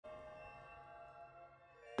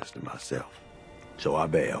as to myself. So I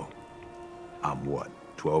bail. I'm what,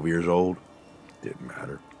 12 years old? Didn't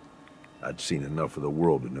matter. I'd seen enough of the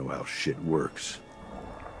world to know how shit works.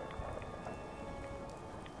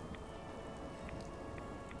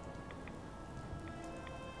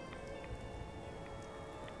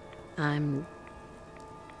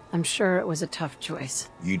 I'm sure it was a tough choice.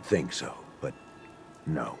 You'd think so, but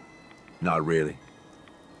no. Not really.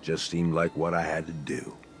 Just seemed like what I had to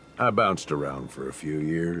do. I bounced around for a few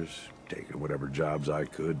years, taking whatever jobs I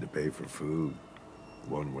could to pay for food,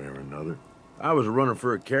 one way or another. I was running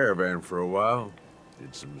for a caravan for a while,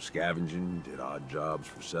 did some scavenging, did odd jobs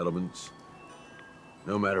for settlements.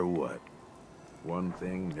 No matter what, one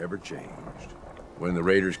thing never changed. When the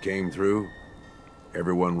raiders came through,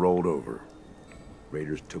 everyone rolled over.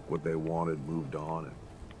 Raiders took what they wanted, moved on, and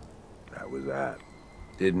that was that.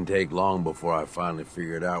 Didn't take long before I finally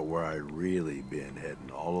figured out where I'd really been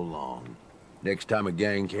heading all along. Next time a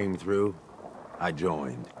gang came through, I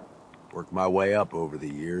joined. Worked my way up over the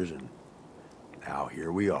years, and now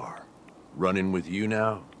here we are. Running with you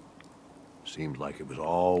now? Seems like it was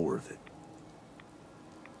all worth it.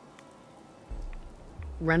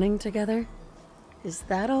 Running together? Is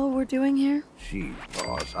that all we're doing here? Gee,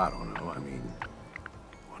 boss, I don't know. I mean,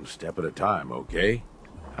 one step at a time, okay?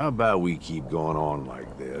 How about we keep going on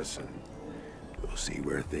like this, and we'll see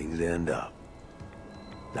where things end up.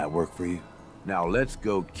 That work for you? Now let's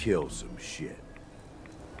go kill some shit.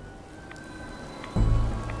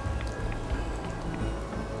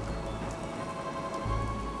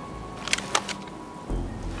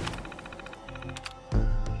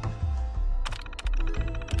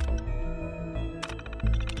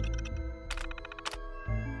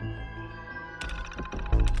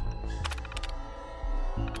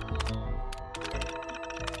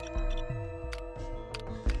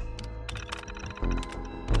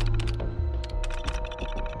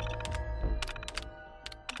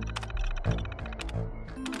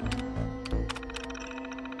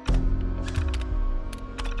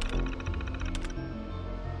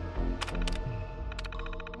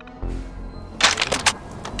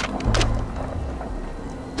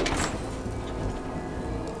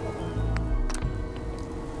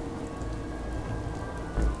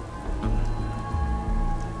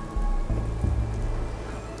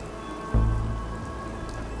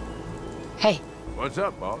 Hey. What's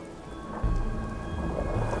up, boss?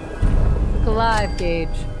 Look alive, Gage.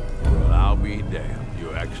 Well, I'll be damned.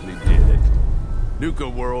 You actually did it. Nuka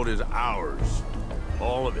World is ours.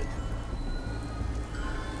 All of it.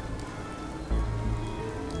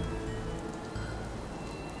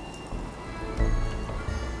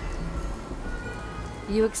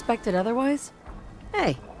 You expected otherwise?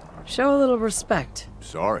 Hey, show a little respect.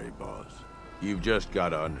 Sorry, boss. You've just got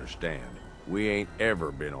to understand. We ain't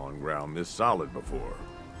ever been on ground this solid before.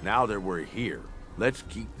 Now that we're here, let's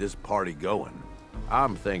keep this party going.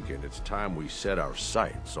 I'm thinking it's time we set our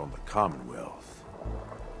sights on the Commonwealth.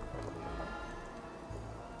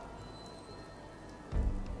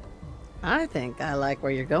 I think I like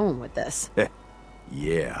where you're going with this.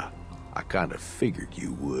 Yeah, I kind of figured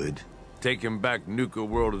you would. Taking back Nuka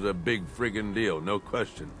World is a big friggin' deal, no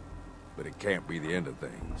question. But it can't be the end of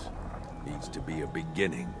things. Needs to be a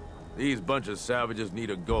beginning. These bunch of savages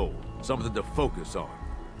need a goal, something to focus on.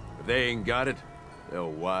 If they ain't got it, they'll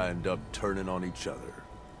wind up turning on each other.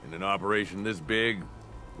 In an operation this big,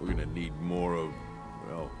 we're gonna need more of,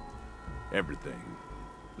 well, everything.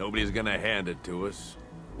 Nobody's gonna hand it to us.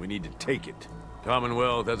 We need to take it.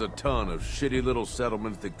 Commonwealth has a ton of shitty little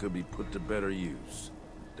settlements that could be put to better use.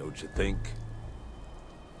 Don't you think?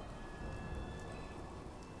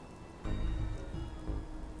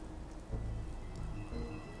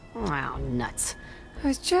 Wow, nuts. I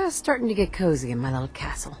was just starting to get cozy in my little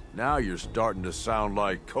castle. Now you're starting to sound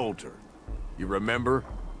like Coulter. You remember?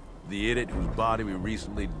 The idiot whose body we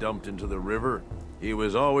recently dumped into the river? He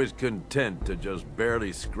was always content to just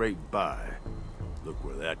barely scrape by. Look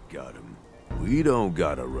where that got him. We don't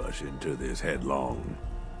gotta rush into this headlong.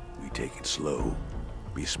 We take it slow.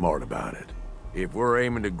 Be smart about it. If we're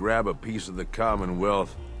aiming to grab a piece of the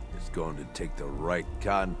Commonwealth, it's going to take the right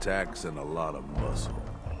contacts and a lot of muscle.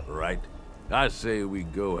 Right? I say we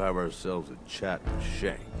go have ourselves a chat with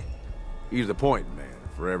Shank. He's the point man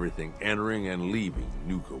for everything entering and leaving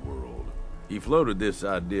Nuka World. He floated this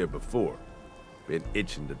idea before. Been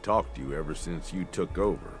itching to talk to you ever since you took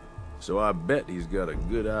over. So I bet he's got a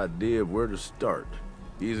good idea of where to start.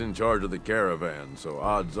 He's in charge of the caravan, so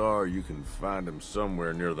odds are you can find him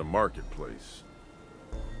somewhere near the marketplace.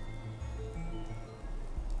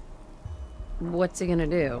 What's he gonna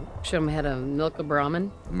do? Show him how to milk a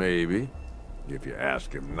Brahmin? Maybe, if you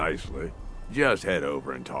ask him nicely. Just head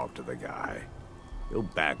over and talk to the guy. He'll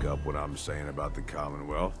back up what I'm saying about the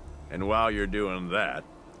Commonwealth. And while you're doing that,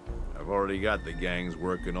 I've already got the gangs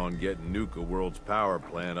working on getting Nuka World's power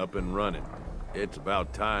plant up and running. It's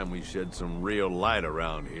about time we shed some real light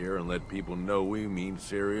around here and let people know we mean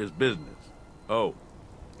serious business. Oh,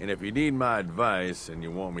 and if you need my advice and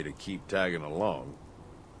you want me to keep tagging along,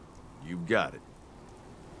 you got it.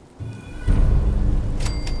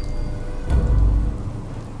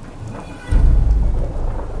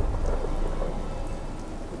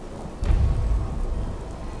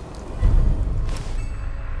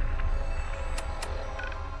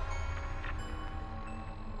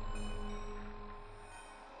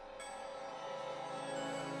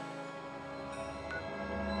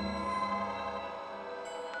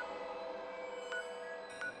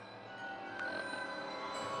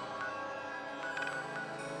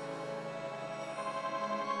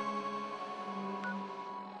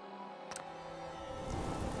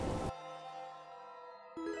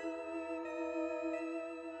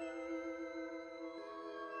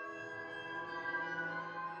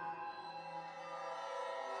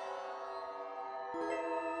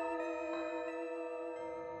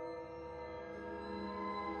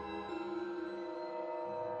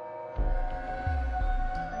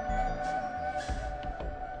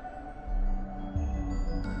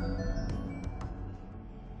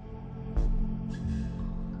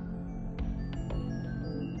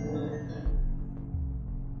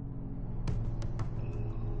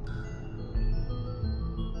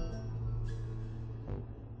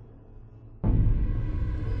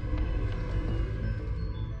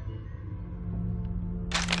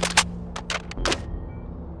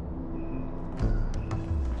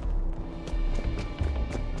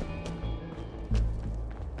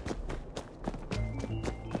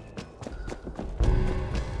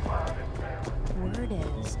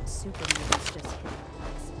 Superman's just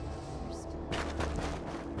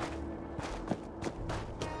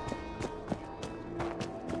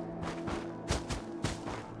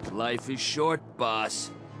Life is short,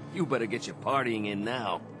 boss. You better get your partying in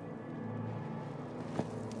now.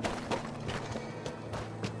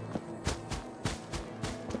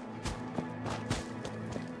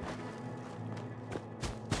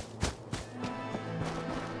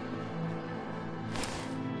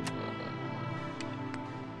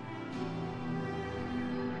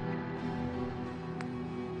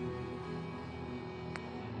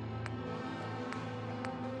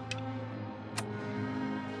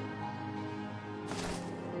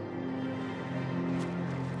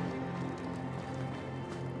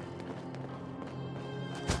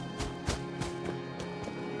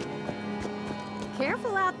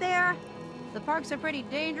 Careful out there. The park's a pretty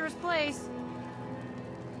dangerous place.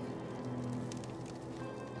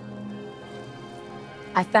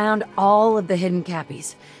 I found all of the hidden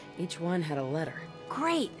Cappies. Each one had a letter.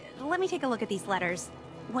 Great. Let me take a look at these letters.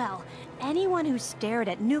 Well, anyone who stared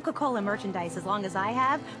at Nuka-Cola merchandise as long as I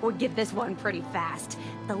have would get this one pretty fast.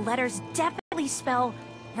 The letters definitely spell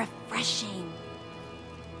refreshing.